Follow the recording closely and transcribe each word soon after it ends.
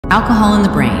Alcohol in the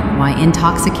brain, why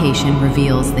intoxication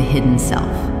reveals the hidden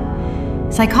self.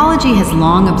 Psychology has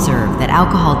long observed that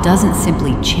alcohol doesn't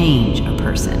simply change a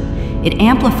person, it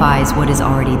amplifies what is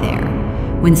already there.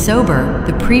 When sober,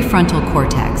 the prefrontal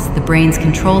cortex, the brain's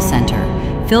control center,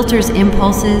 filters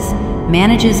impulses,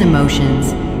 manages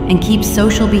emotions, and keeps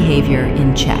social behavior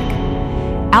in check.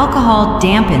 Alcohol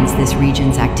dampens this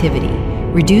region's activity,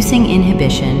 reducing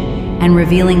inhibition and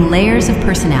revealing layers of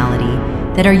personality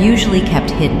that are usually kept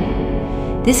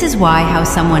hidden. This is why how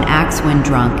someone acts when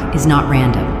drunk is not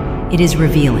random, it is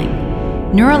revealing.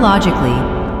 Neurologically,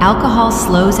 alcohol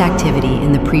slows activity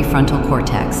in the prefrontal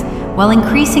cortex while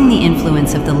increasing the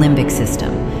influence of the limbic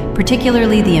system,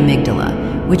 particularly the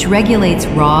amygdala, which regulates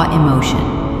raw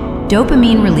emotion.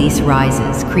 Dopamine release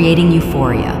rises, creating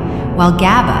euphoria, while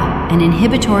GABA, an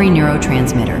inhibitory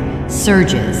neurotransmitter,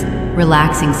 surges,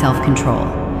 relaxing self-control.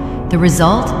 The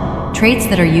result? Traits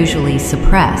that are usually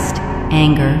suppressed,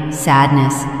 anger,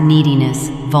 sadness, neediness,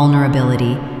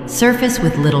 vulnerability, surface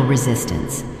with little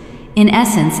resistance. In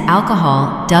essence,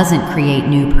 alcohol doesn't create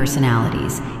new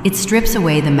personalities. It strips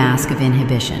away the mask of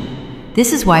inhibition.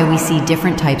 This is why we see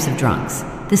different types of drunks.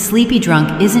 The sleepy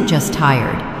drunk isn't just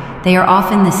tired. They are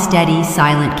often the steady,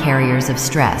 silent carriers of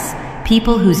stress,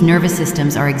 people whose nervous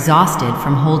systems are exhausted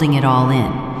from holding it all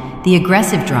in. The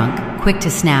aggressive drunk, quick to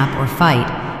snap or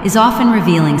fight, is often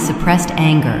revealing suppressed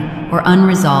anger or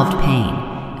unresolved pain,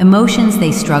 emotions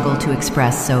they struggle to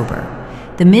express sober.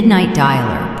 The midnight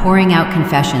dialer, pouring out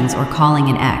confessions or calling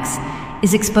an ex,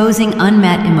 is exposing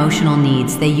unmet emotional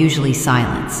needs they usually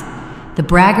silence. The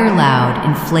bragger, loud,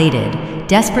 inflated,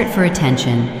 desperate for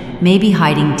attention, may be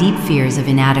hiding deep fears of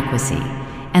inadequacy.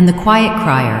 And the quiet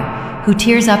crier, who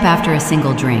tears up after a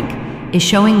single drink, is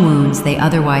showing wounds they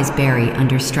otherwise bury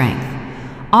under strength.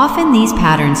 Often these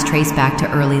patterns trace back to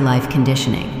early life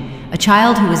conditioning. A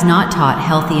child who is not taught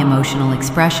healthy emotional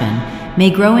expression may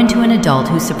grow into an adult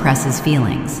who suppresses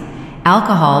feelings.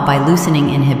 Alcohol, by loosening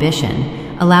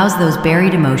inhibition, allows those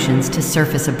buried emotions to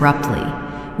surface abruptly.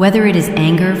 Whether it is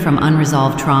anger from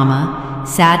unresolved trauma,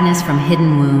 sadness from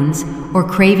hidden wounds, or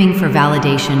craving for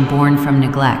validation born from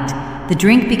neglect, the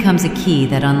drink becomes a key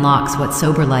that unlocks what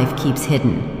sober life keeps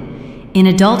hidden. In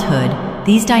adulthood,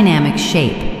 these dynamics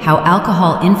shape how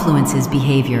alcohol influences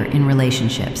behavior in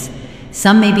relationships.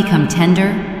 Some may become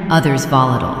tender, others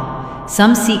volatile.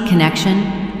 Some seek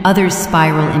connection, others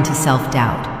spiral into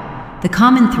self-doubt. The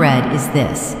common thread is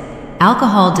this: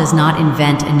 alcohol does not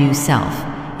invent a new self.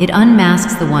 It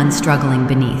unmasks the one struggling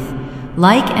beneath.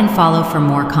 Like and follow for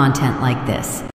more content like this.